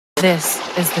This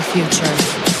is the future.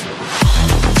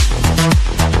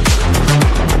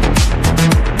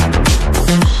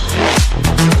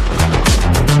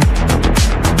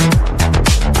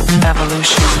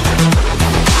 Evolution.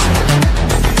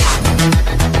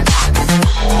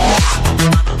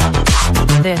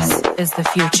 This is the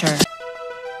future.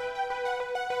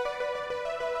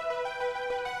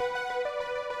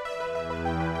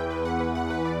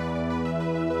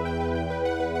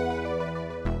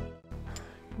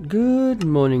 Good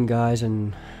morning guys,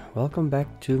 and welcome back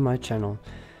to my channel.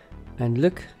 And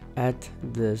look at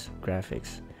this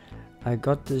graphics. I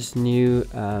got this new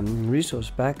resource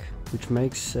pack which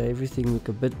makes everything look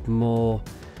a bit more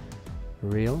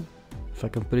real, if I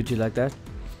can put it like that.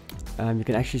 You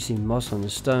can actually see moss on the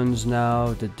stones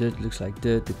now, the dirt looks like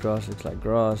dirt, the grass looks like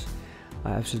grass.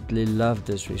 I absolutely love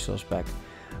this resource pack.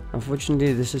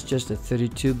 Unfortunately this is just a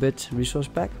 32-bit resource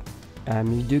pack.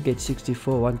 You do get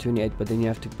 64, 128, but then you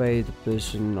have to pay the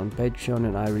person on Patreon,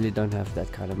 and I really don't have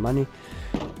that kind of money,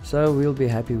 so we'll be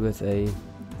happy with a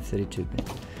 32-bit.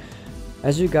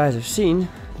 As you guys have seen,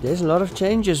 there's a lot of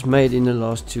changes made in the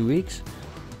last 2 weeks.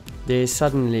 There's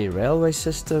suddenly railway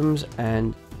systems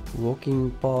and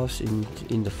walking paths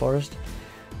in the forest,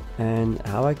 and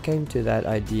how I came to that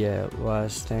idea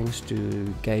was thanks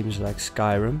to games like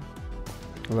Skyrim,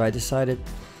 where I decided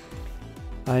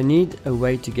I need a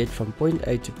way to get from point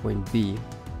A to point B,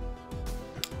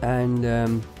 and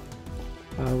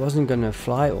I wasn't gonna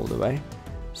fly all the way,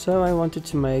 so I wanted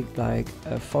to make like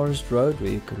a forest road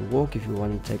where you can walk if you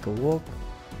want to take a walk,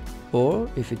 or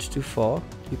if it's too far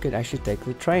you can actually take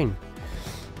the train.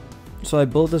 So I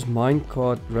built this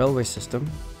minecart railway system,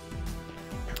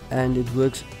 and it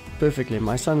works perfectly.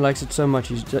 My son likes it so much,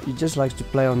 he just likes to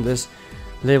play on this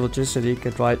level just so that he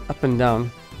can ride up and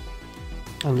down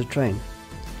on the train.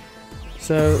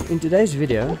 So in today's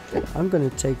video I'm going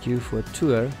to take you for a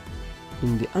tour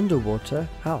in the underwater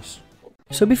house.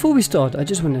 So before we start, I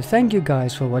just want to thank you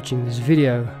guys for watching this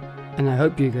video, and I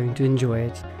hope you're going to enjoy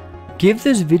it. Give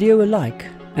this video a like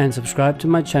and subscribe to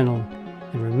my channel,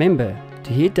 and remember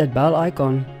to hit that bell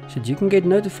icon so that you can get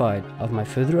notified of my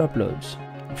further uploads.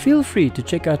 Feel free to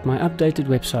check out my updated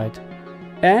website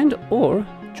and or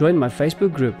join my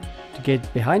Facebook group to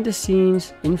get behind the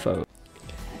scenes info.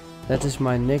 That is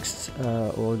my next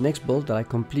build that I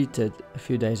completed a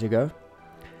few days ago.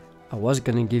 I was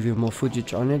gonna give you more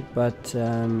footage on it, but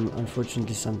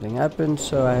unfortunately something happened,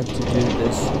 so I had to do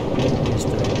this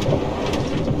yesterday.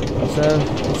 So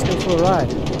let's go for a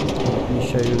ride. Let me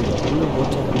show you the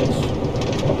underwater house.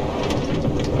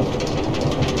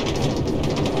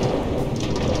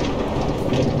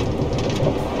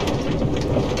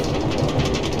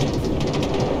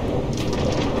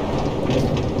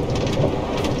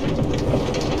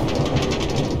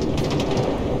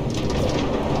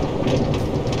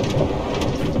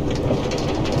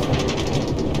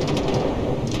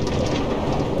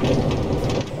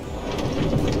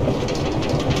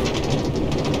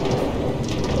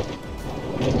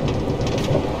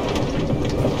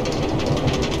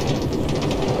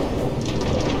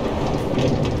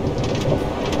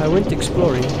 I went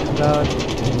exploring about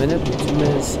a minute or 2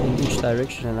 minutes in each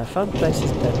direction, and I found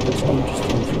places that looked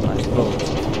interesting for nice builds,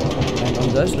 and on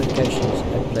those locations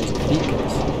I placed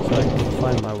beacons so I could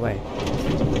find my way.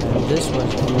 And this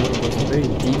was a very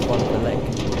deep part of the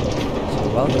lake. So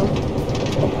welcome to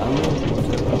the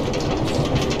underwater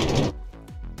house.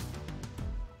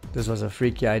 This was a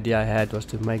freaky idea I had, was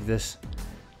to make this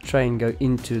train go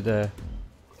into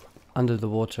under the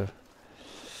water.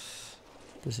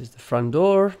 This is the front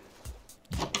door.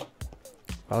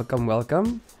 Welcome,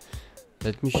 welcome.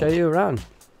 Let me show you around.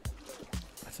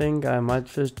 I think I might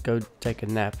first go take a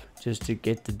nap just to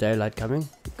get the daylight coming,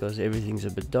 because everything's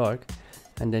a bit dark,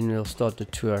 and then we'll start the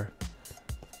tour.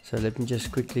 So let me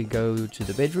just quickly go to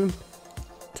the bedroom,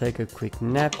 take a quick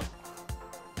nap,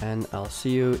 and I'll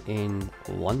see you in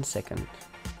 1 second.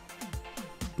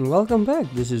 Welcome back.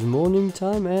 This is morning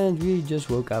time, and we just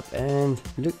woke up, and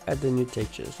look at the new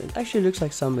textures. It actually looks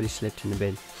like somebody slept in the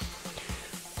bed.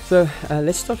 So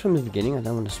let's start from the beginning. I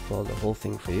don't want to spoil the whole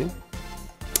thing for you.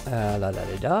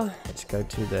 Let's go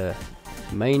to the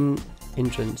main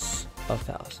entrance of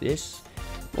the house. Yes,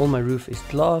 all my roof is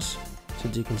glass so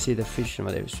that you can see the fish and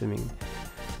whatever swimming.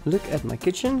 Look at my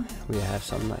kitchen. We have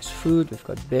some nice food. We've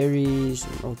got berries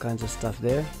and all kinds of stuff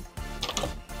there.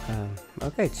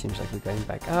 Okay, it seems like we're going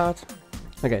back out.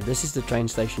 Okay, this is the train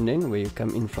station then, where you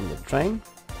come in from the train,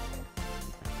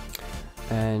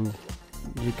 and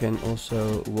you can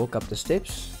also walk up the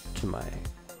steps to my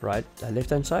left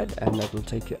hand side, and that will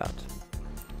take you out.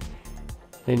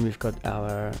 Then we've got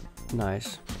our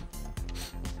nice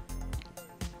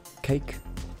cake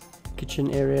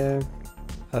kitchen area,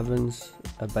 ovens,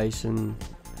 a basin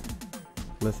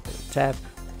with a tap,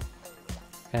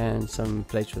 and some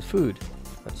plates with food.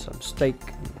 Got some steak,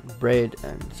 bread,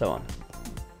 and so on.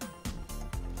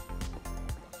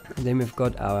 And then we've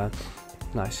got our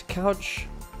nice couch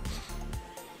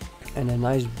and a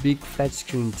nice big flat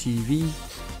screen TV,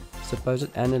 supposed,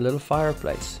 and a little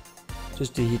fireplace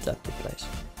just to heat up the place.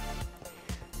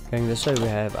 Going this way, we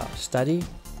have our study.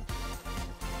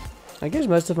 I guess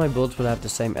most of my builds will have the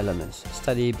same elements: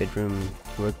 study, bedroom,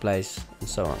 workplace, and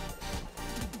so on.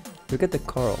 Look at the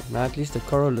coral. Now at least the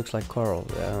coral looks like coral.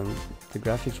 The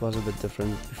graphics was a bit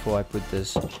different before I put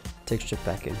this texture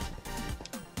pack in.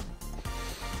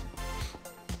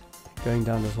 Going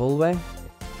down this hallway,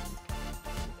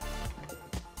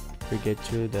 we get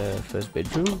to the first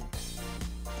bedroom.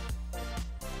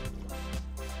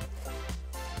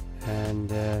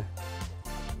 And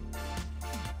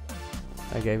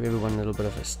I gave everyone a little bit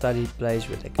of a study place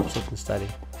where they can sit and study.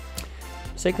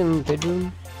 Second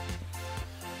bedroom.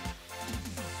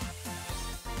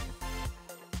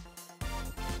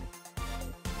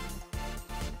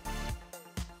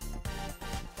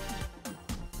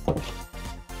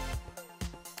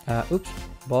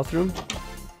 Bathroom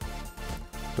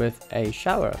with a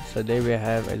shower. So there we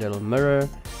have a little mirror,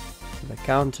 the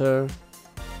counter,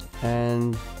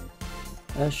 and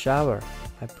a shower.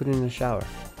 I put in a shower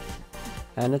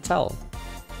and a towel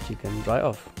that you can dry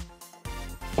off.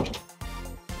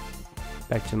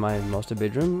 Back to my master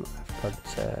bedroom. I've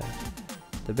got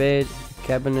the bed, the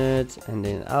cabinet, and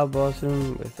then our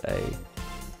bathroom with a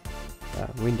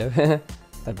window,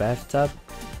 a bathtub,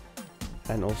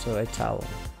 and also a towel.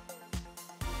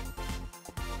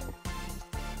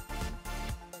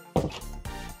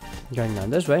 Going down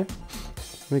this way,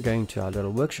 we're going to our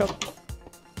little workshop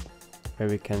where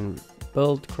we can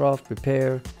build, craft,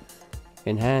 repair,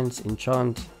 enhance,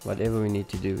 enchant, whatever we need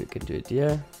to do, we can do it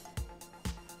here.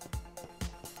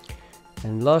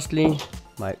 And lastly,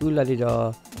 my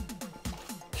ooh-la-di-da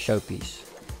showpiece.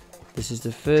 This is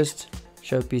the first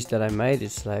showpiece that I made.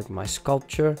 It's like my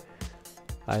sculpture.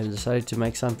 I decided to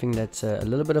make something that's a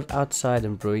little bit of outside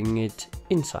and bring it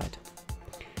inside.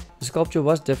 The sculpture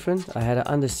was different. I had an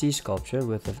undersea sculpture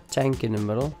with a tank in the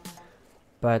middle,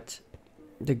 but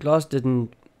the glass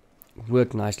didn't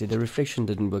work nicely. The reflection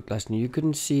didn't work nicely. You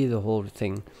couldn't see the whole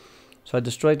thing. So I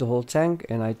destroyed the whole tank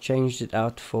and I changed it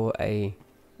out for a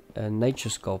nature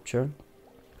sculpture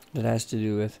that has to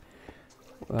do with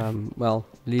well,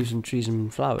 leaves and trees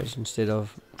and flowers instead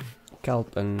of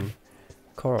kelp and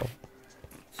coral.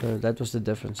 So that was the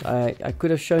difference. I could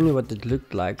have shown you what it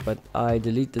looked like, but I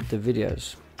deleted the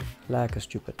videos like a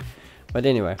stupid. But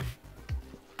anyway,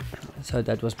 so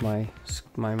that was my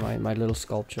little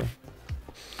sculpture.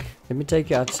 Let me take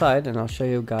you outside and I'll show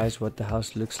you guys what the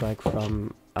house looks like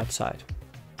from outside.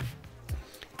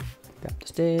 Got the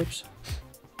steps.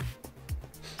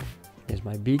 Here's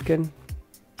my beacon.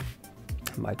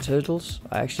 My turtles.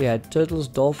 I actually had turtles,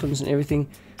 dolphins, and everything.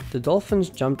 The dolphins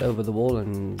jumped over the wall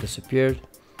and disappeared,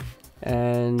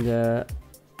 and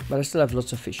but I still have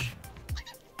lots of fish.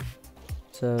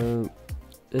 So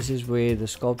this is where the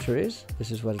sculpture is. This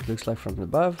is what it looks like from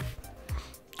above.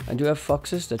 I do have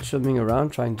foxes that's swimming around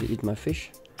trying to eat my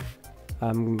fish.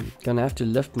 I'm gonna have to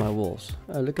lift my walls.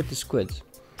 Look at the squids.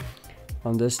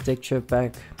 On this texture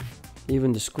pack,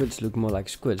 even the squids look more like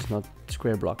squids, not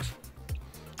square blocks.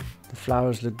 The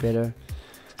flowers look better.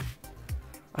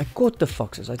 I caught the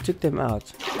foxes, I took them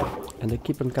out, and they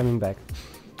keep on coming back.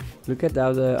 Look at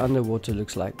how the underwater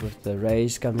looks like with the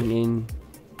rays coming in.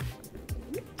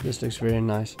 This looks very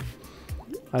nice.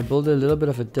 I built a little bit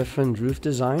of a different roof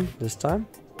design this time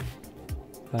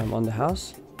on the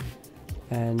house,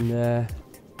 and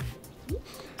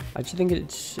I just think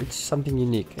it's something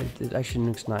unique. It actually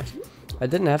looks nice. I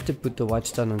didn't have to put the white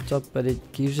stone on top, but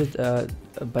it gives it a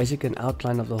basic an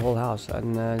outline of the whole house,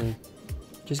 and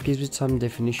just gives it some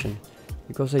definition.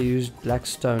 Because I used black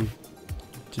stone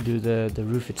to do the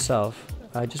roof itself,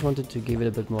 I just wanted to give it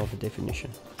a bit more of a definition.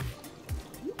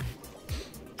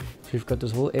 So we've got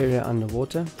this whole area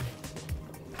underwater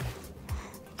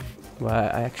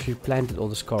where I actually planted all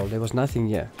this coral. There was nothing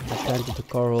here. I planted the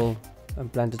coral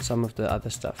and planted some of the other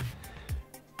stuff.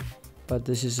 But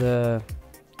this is a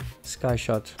sky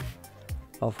shot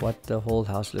of what the whole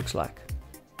house looks like.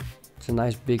 It's a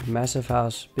nice big massive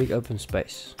house, big open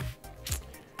space.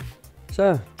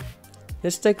 So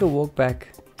let's take a walk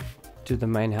back to the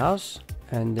main house,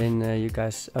 and then you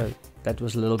guys, oh, that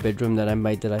was a little bedroom that I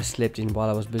made that I slept in while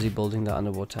I was busy building the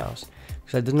underwater house,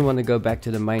 because I didn't want to go back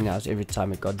to the main house every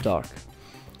time it got dark,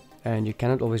 and you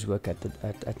cannot always work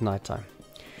at night time.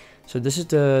 So this is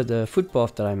the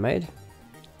footpath that I made.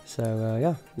 So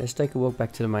yeah, let's take a walk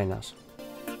back to the main house.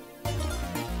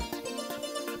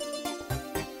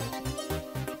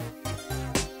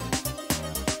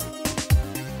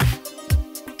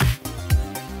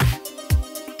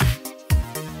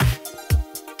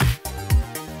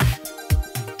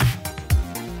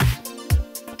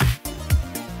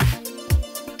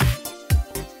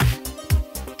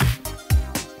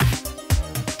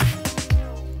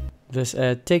 This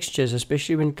textures,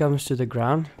 especially when it comes to the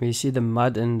ground, where you see the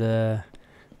mud and the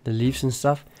leaves and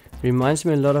stuff, reminds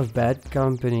me a lot of Bad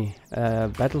Company,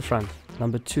 Battlefront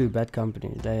 #2, Bad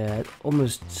Company. They had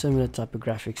almost similar type of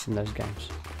graphics in those games.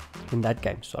 In that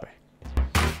game, sorry.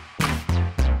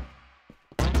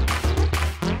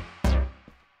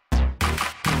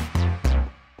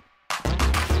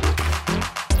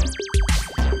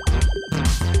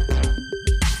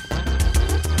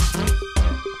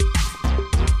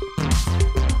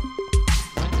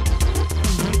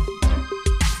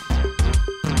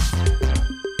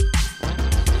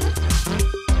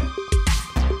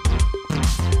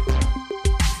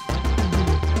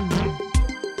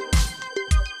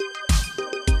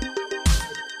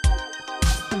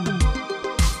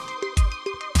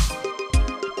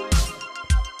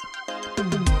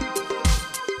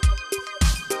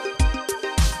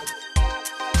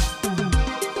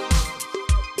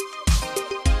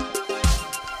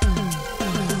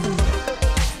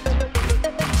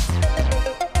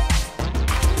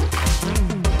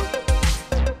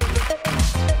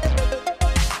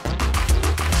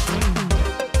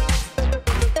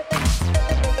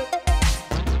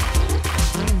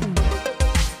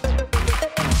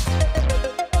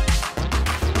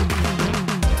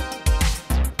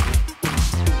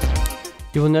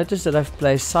 You will notice that I've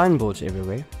placed signboards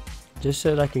everywhere, just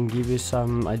so that I can give you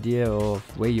some idea of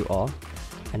where you are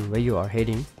and where you are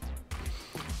heading.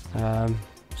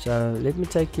 So let me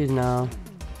take you now,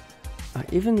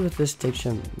 even with this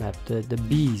texture map, the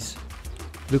bees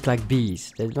look like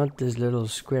bees. They're not these little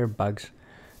square bugs.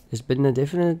 There's been a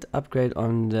definite upgrade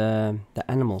on the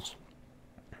animals.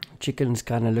 Chickens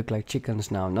kind of look like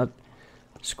chickens now, not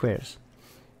squares.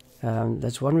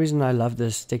 That's one reason I love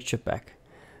this texture pack.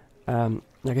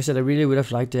 Like I said, I really would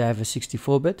have liked to have a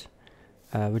 64-bit,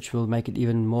 which will make it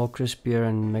even more crispier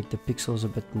and make the pixels a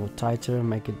bit more tighter,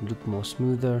 make it look more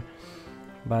smoother.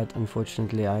 But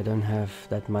unfortunately, I don't have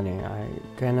that money. I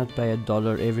cannot pay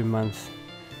 $1 every month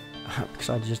because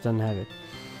I just don't have it.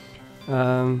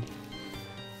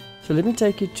 So let me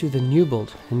take you to the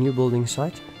new building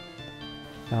site.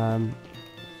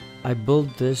 I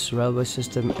built this railway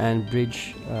system and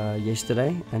bridge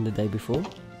yesterday and the day before.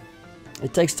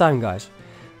 It takes time, guys.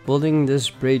 Building this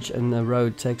bridge and the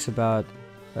road takes about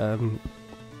a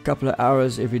couple of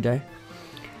hours every day.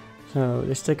 So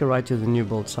let's take a ride to the new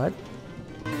build site.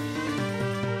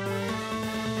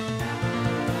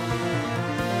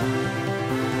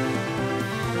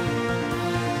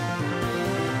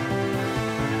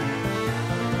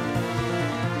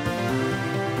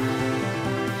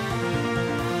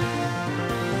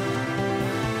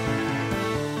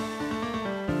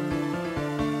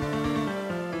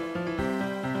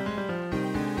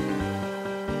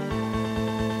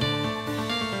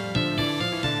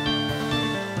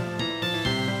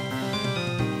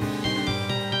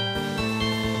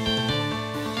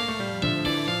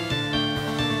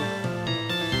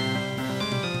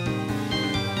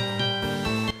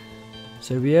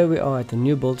 So here we are at the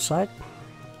new build site.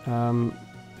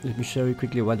 Let me show you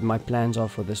quickly what my plans are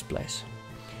for this place.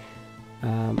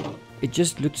 It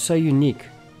just looked so unique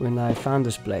when I found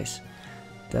this place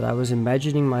that I was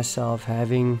imagining myself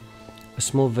having a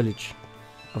small village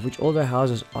of which all the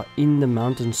houses are in the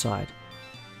mountainside.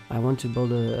 I want to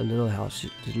build a little house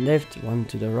to the left, one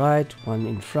to the right, one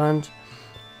in front,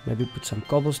 maybe put some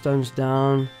cobblestones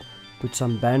down, put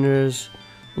some banners,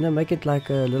 you know, make it like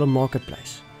a little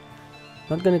marketplace.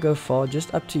 Not gonna go far,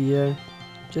 just up to here.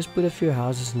 Just put a few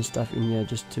houses and stuff in here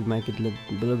just to make it look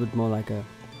a little bit more like a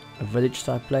village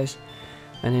type place.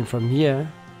 And then from here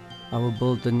I will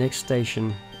build the next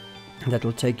station that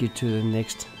will take you to the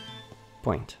next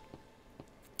point.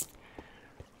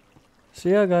 So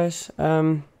yeah, guys,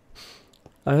 I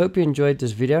hope you enjoyed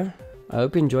this video. I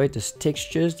hope you enjoyed these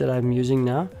textures that I'm using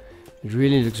now. It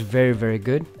really looks very, very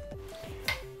good.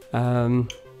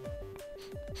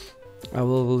 I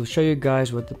will show you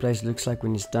guys what the place looks like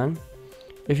when it's done.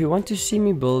 If you want to see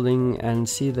me building and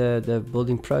see the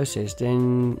building process,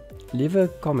 then leave a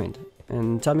comment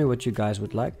and tell me what you guys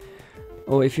would like.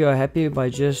 Or if you are happy by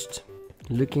just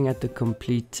looking at the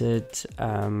completed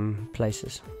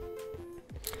places.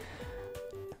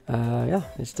 Yeah,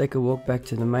 let's take a walk back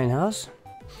to the main house.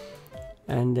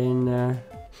 And then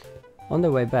on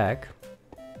the way back,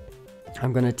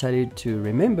 I'm gonna tell you to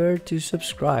remember to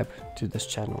subscribe to this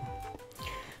channel.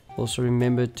 Also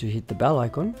remember to hit the bell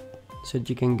icon so that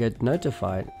you can get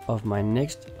notified of my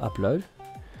next upload.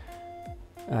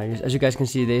 As you guys can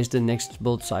see, there's the next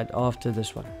build site after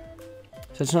this one,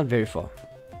 so it's not very far.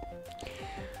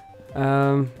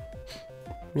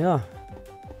 Yeah,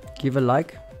 give a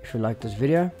like if you like this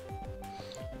video,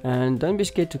 and don't be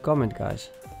scared to comment, guys.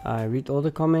 I read all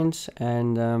the comments,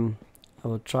 and I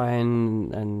will try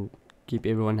and keep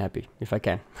everyone happy if I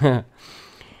can.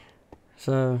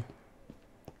 So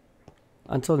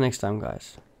until next time,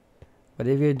 guys,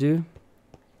 whatever you do,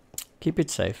 keep it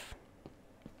safe.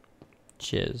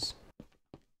 Cheers.